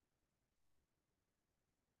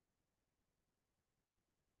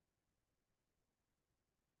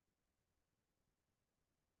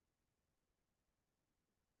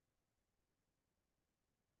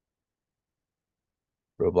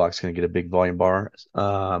 Roblox gonna get a big volume bar.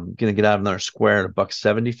 Gonna get out another square at a buck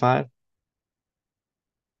 75.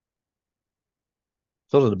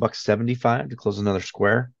 Sold at a buck 75 to close another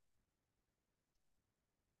square.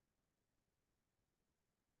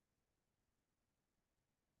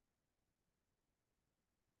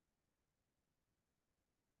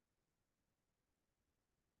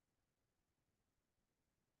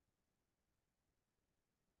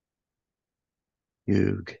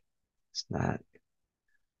 Hugh. It's not.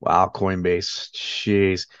 Wow, Coinbase.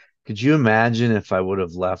 Jeez. Could you imagine if I would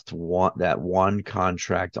have left one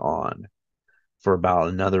contract on for about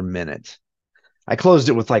another minute? I closed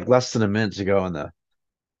it with like less than a minute to go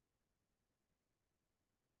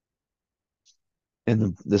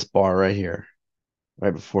in this bar right here,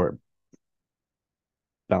 right before it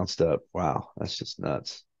bounced up. Wow, that's just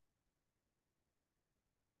nuts.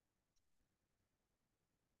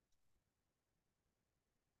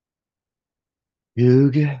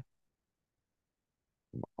 Hugh.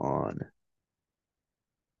 On.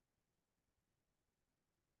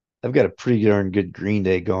 I've got a pretty darn good green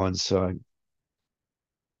day going, so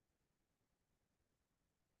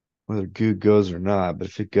whether goo goes or not, but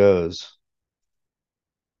if it goes,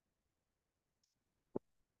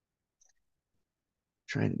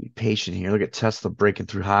 trying to be patient here. Look at Tesla breaking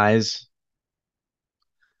through highs.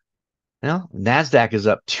 Well, NASDAQ is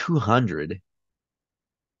up 200.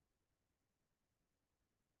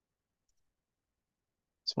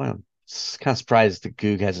 That's why I'm kind of surprised the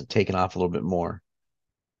Goog hasn't taken off a little bit more.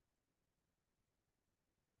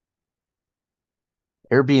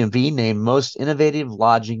 Airbnb named most innovative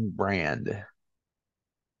lodging brand. We're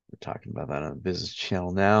talking about that on the business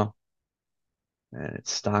channel now, and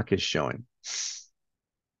its stock is showing.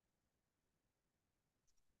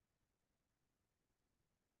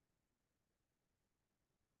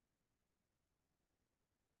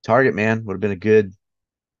 Target, man, would have been a good.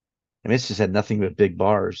 I mean, it's just had nothing but big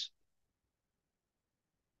bars.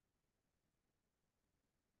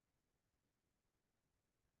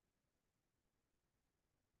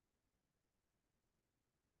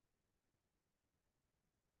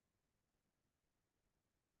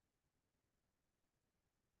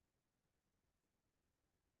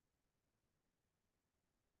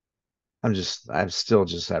 I'm still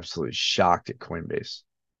just absolutely shocked at Coinbase.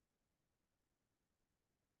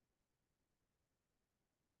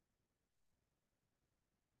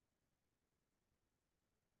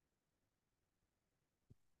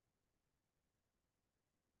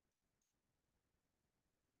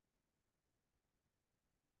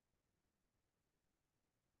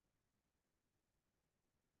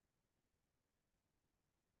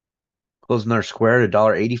 Closing our square at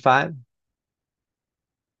 $1.85.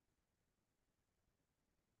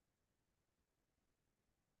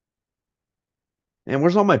 And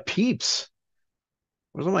where's all my peeps?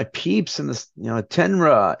 Where's all my peeps in this,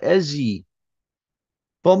 Tenra, Ezzy,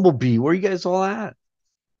 Bumblebee? Where are you guys all at?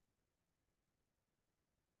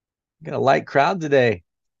 Got a light crowd today.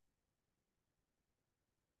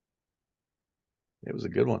 It was a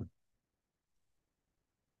good one.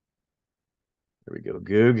 There we go,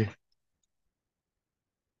 Goog.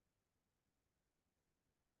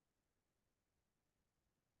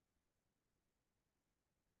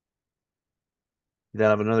 Then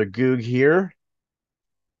have another Goog here.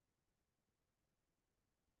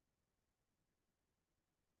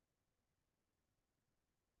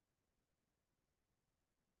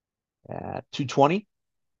 At 220.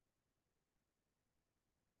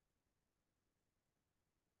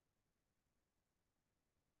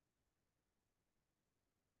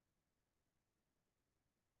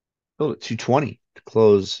 Build at 220 to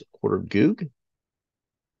close quarter Goog.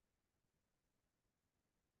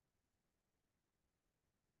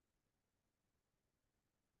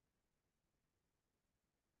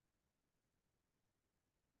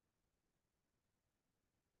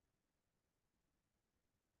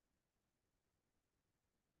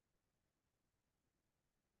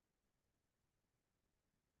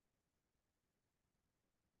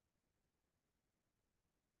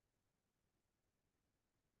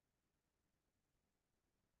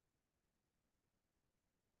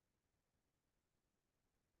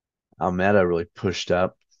 Almeda really pushed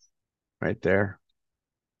up right there.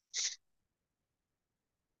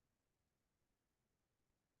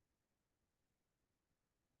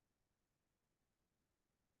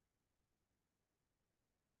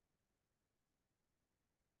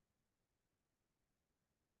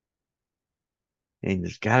 And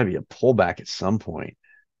there's got to be a pullback at some point,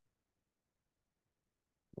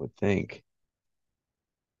 I would think.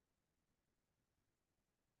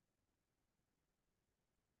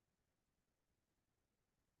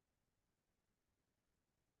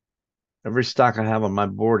 Every stock I have on my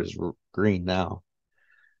board is green now.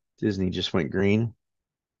 Disney just went green.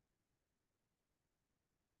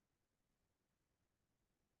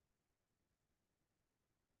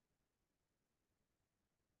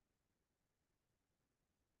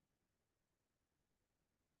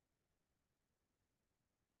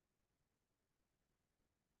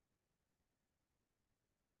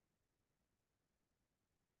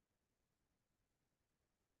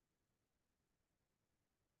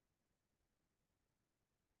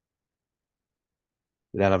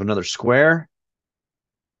 Did I have another square?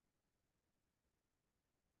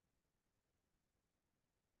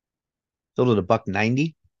 Filled at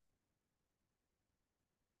 $1.90.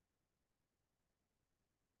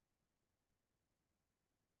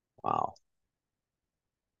 Wow.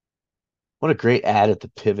 What a great ad at the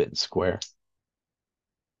pivot and square.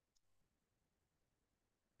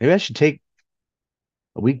 Maybe I should take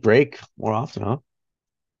a week break more often, huh?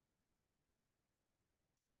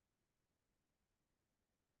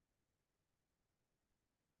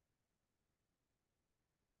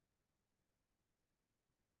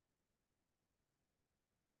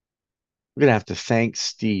 We're gonna have to thank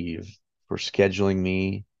Steve for scheduling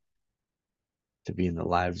me to be in the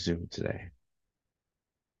live Zoom today.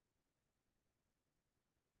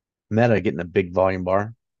 Meta getting a big volume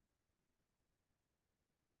bar.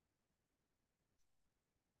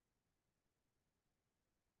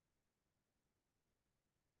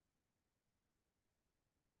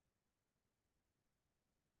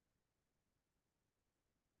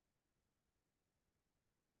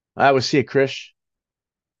 I will see you, Krish.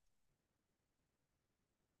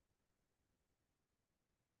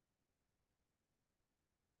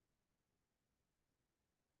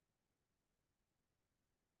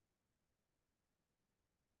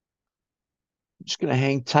 I'm just gonna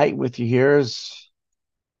hang tight with you here as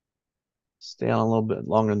stay on a little bit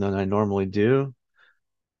longer than I normally do,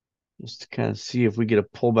 just to kind of see if we get a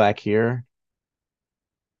pullback here.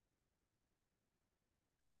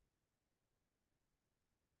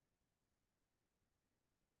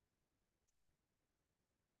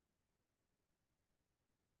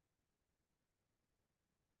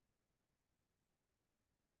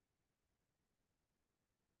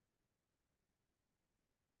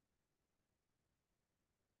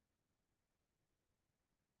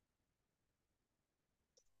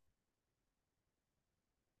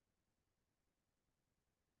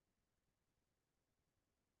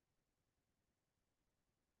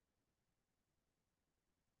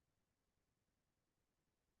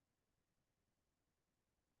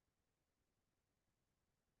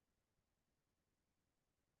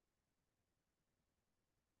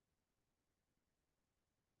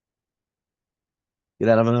 Get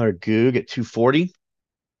out of another goog at 240.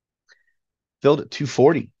 Filled at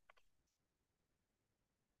 240.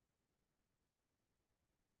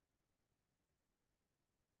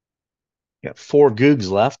 Got 4 googs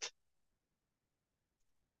left.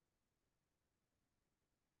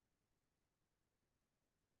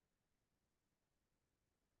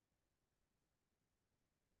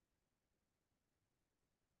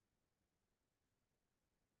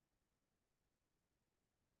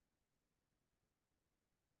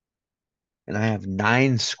 And I have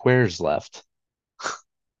 9 squares left. It's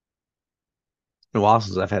been a while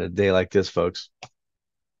since I've had a day like this, folks.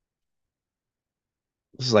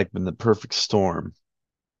 This has like been the perfect storm.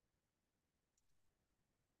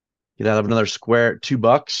 Get out of another square at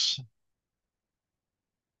 $2.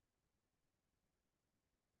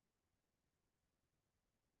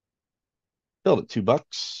 Filled at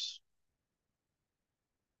 $2.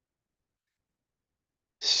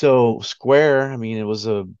 So square, I mean, it was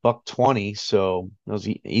a $1.20, so it was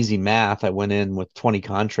easy math. I went in with 20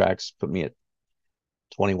 contracts, put me at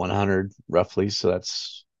 2,100 roughly. So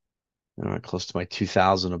that's close to my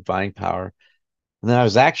 2,000 of buying power. And then I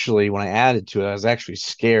was actually, when I added to it, I was actually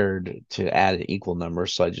scared to add an equal number.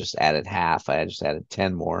 So I just added half. I just added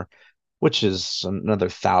 10 more, which is another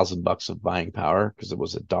 $1,000 of buying power because it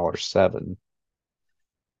was $1.07.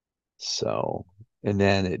 So, and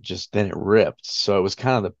then it ripped. So it was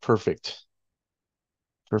kind of the perfect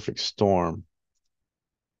storm.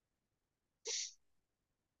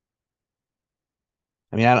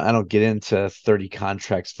 I mean, I don't get into 30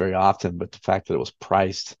 contracts very often, but the fact that it was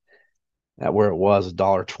priced at where it was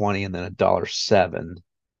 $1.20 and then $1.07,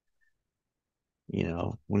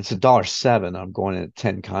 when it's $1.07, I'm going in at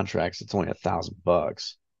 10 contracts. It's only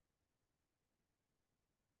 $1,000.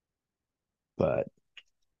 But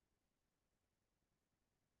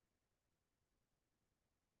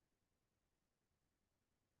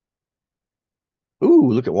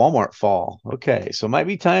ooh, look at Walmart fall. Okay, so it might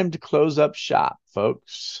be time to close up shop,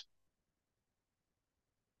 folks.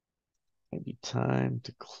 Maybe time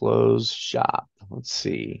to close shop. Let's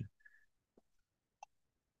see.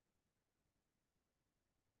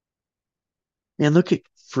 Man, look at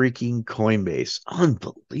freaking Coinbase.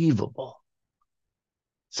 Unbelievable.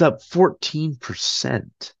 It's up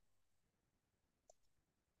 14%.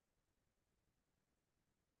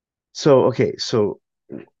 So, okay, so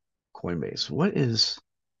Coinbase,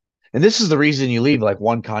 and this is the reason you leave like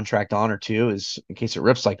one contract on or two is in case it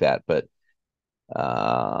rips like that. But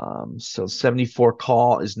so 74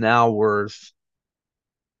 call is now worth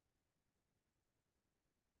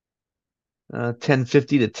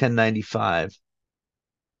 1050 to 1095.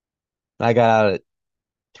 I got out at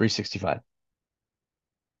 365.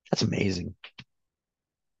 That's amazing.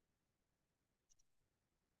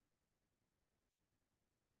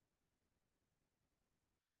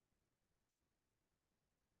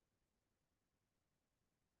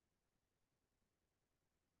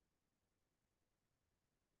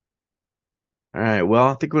 All right, well,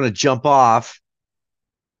 I think we're going to jump off.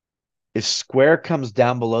 If Square comes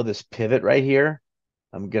down below this pivot right here,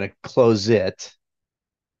 I'm going to close it.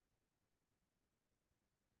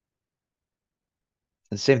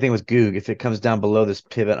 And same thing with Goog. If it comes down below this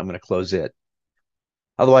pivot, I'm going to close it.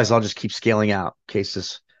 Otherwise, I'll just keep scaling out in case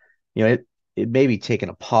this, it may be taking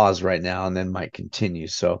a pause right now and then might continue.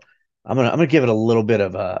 So I'm gonna give it a little bit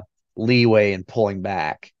of a leeway in pulling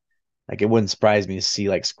back. Like it wouldn't surprise me to see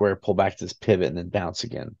like Square pull back to this pivot and then bounce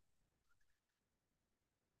again.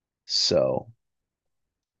 So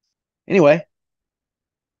anyway,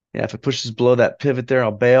 yeah, if it pushes below that pivot there,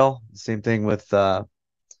 I'll bail. Same thing with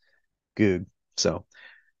Goog. So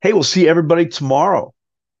hey, we'll see everybody tomorrow.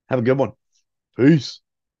 Have a good one. Peace.